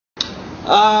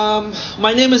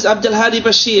My name is Hadi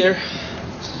Basheer,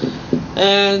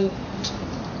 and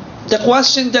the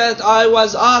question that I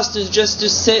was asked is just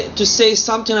to say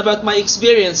something about my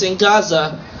experience in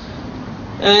Gaza.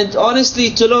 And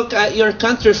honestly, to look at your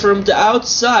country from the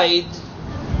outside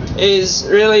is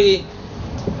really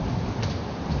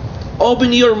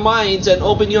open your minds and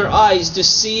open your eyes to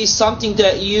see something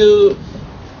that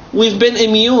we've been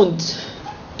immune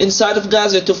inside of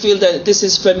Gaza to feel that this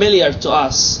is familiar to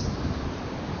us.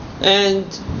 And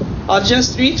I'll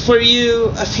just read for you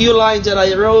a few lines that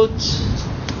I wrote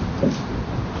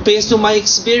based on my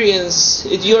experience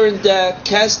during the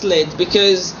cast lid,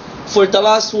 because for the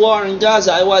last war in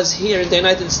Gaza, I was here in the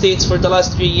United States for the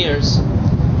last 3 years.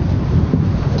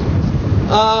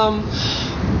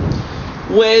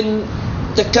 When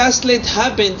the cast lid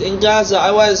happened in Gaza,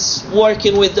 I was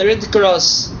working with the Red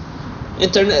Cross.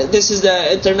 This is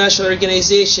the international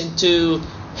organization to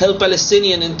help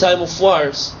Palestinians in time of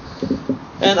wars.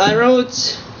 And I wrote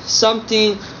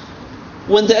something: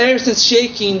 when the earth is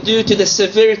shaking due to the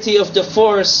severity of the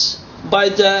force by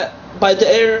the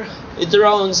air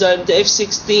drones and the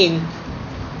F-16,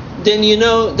 then you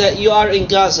know that you are in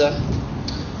Gaza.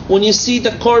 When you see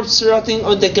the corpse rotting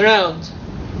on the ground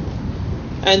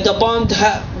and the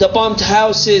bombed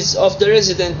houses of the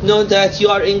residents, know that you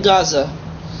are in Gaza.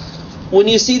 When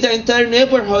you see the entire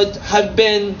neighborhood have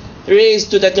been razed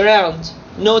to the ground,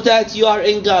 know that you are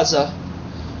in Gaza.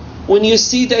 When you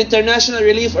see the international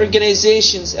relief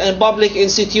organizations and public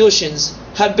institutions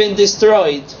have been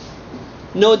destroyed,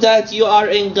 know that you are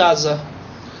in Gaza.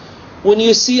 When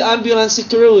you see ambulance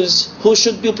crews who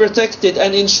should be protected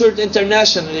and insured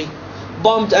internationally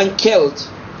bombed and killed,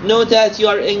 know that you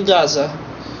are in Gaza.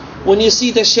 When you see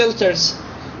the shelters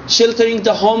sheltering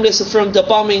the homeless from the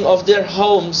bombing of their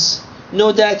homes,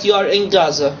 know that you are in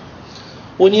Gaza.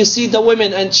 When you see the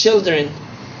women and children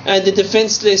and the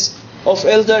defenseless of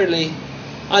elderly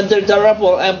under the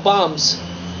rubble and bombs,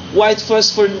 white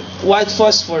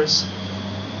phosphorus,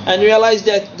 and realize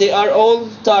that they are all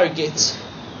targets,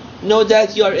 know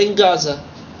that you are in Gaza.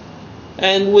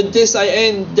 And with this I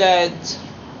end that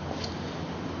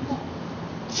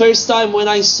first time when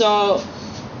I saw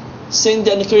Cindy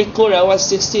and Rachel Corrie, I was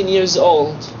 16 years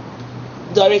old,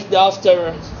 directly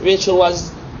after Rachel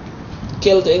was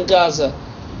killed in Gaza.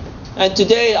 And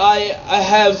today I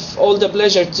have all the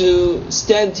pleasure to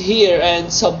stand here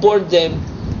and support them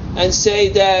and say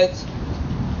that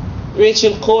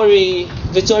Rachel Corrie,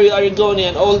 Vittorio Arrigoni,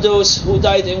 and all those who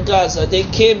died in Gaza, they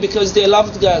came because they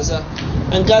loved Gaza,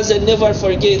 and Gaza never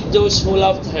forget those who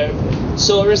loved her.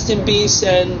 So rest in peace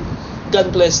and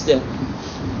God bless them.